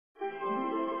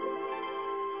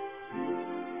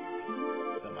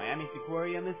Miami's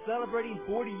aquarium is celebrating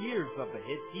 40 years of the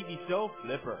hit TV show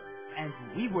Flipper, and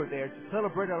we were there to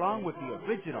celebrate along with the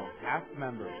original cast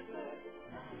members.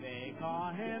 They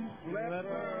call him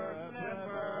Flipper,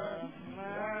 Flipper,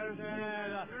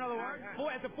 Another word?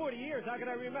 Boy, after 40 years, how can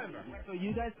I remember? So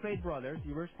you guys played brothers.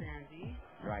 You were Sandy.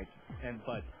 Right. And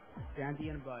Bud. Sandy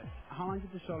and Bud. How long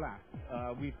did the show last?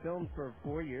 We filmed for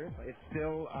 4 years. It's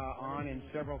still on in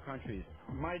several countries.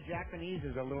 My Japanese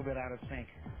is a little bit out of sync.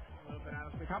 A little bit out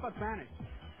of sync. How about Spanish?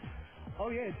 Oh,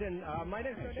 yeah, it's in, my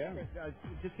next door neighbor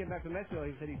just came back from Mexico.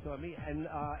 He said he saw me. And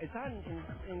it's on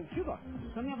in Cuba.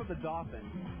 Tell me about the dolphin.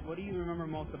 What do you remember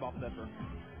most about Flipper?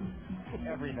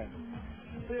 Everything.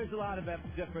 There's a lot of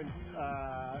different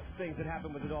things that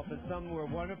happened with the dolphins. Some were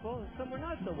wonderful, some were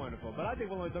not so wonderful. But I think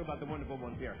we'll only talk about the wonderful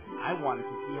ones here. I wanted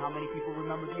to see how many people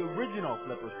remember the original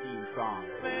Flipper theme song.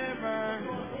 Flipper,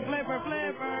 Flipper,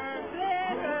 Flipper,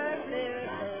 Flipper,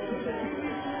 Flipper,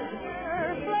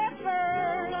 Flipper,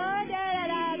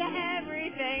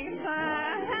 everything's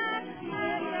fine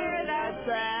under the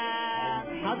sun.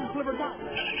 How does Flipper go?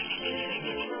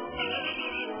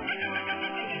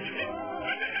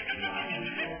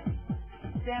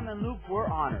 Sam and Luke were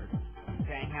honored.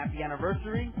 Saying happy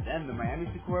anniversary, then the Miami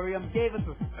Aquarium gave us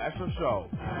a special show.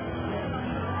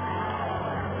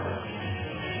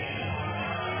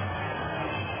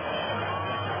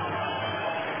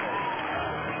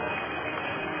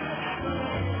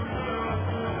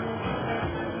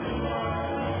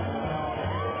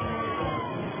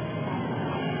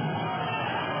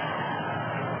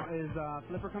 Is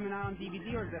Flipper coming out on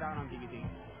DVD or is it out on DVD?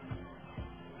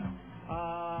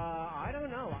 I don't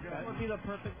know. That would be the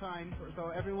perfect time.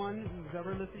 So everyone who's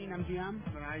ever listening, MGM?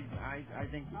 I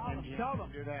think MGM tell them.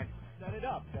 do that. Set it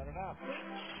up. Set it up.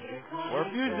 For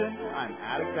Fusion, I'm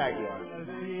Alex Aguilar.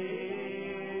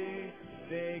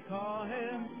 They call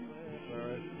him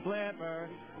Flipper, Flipper,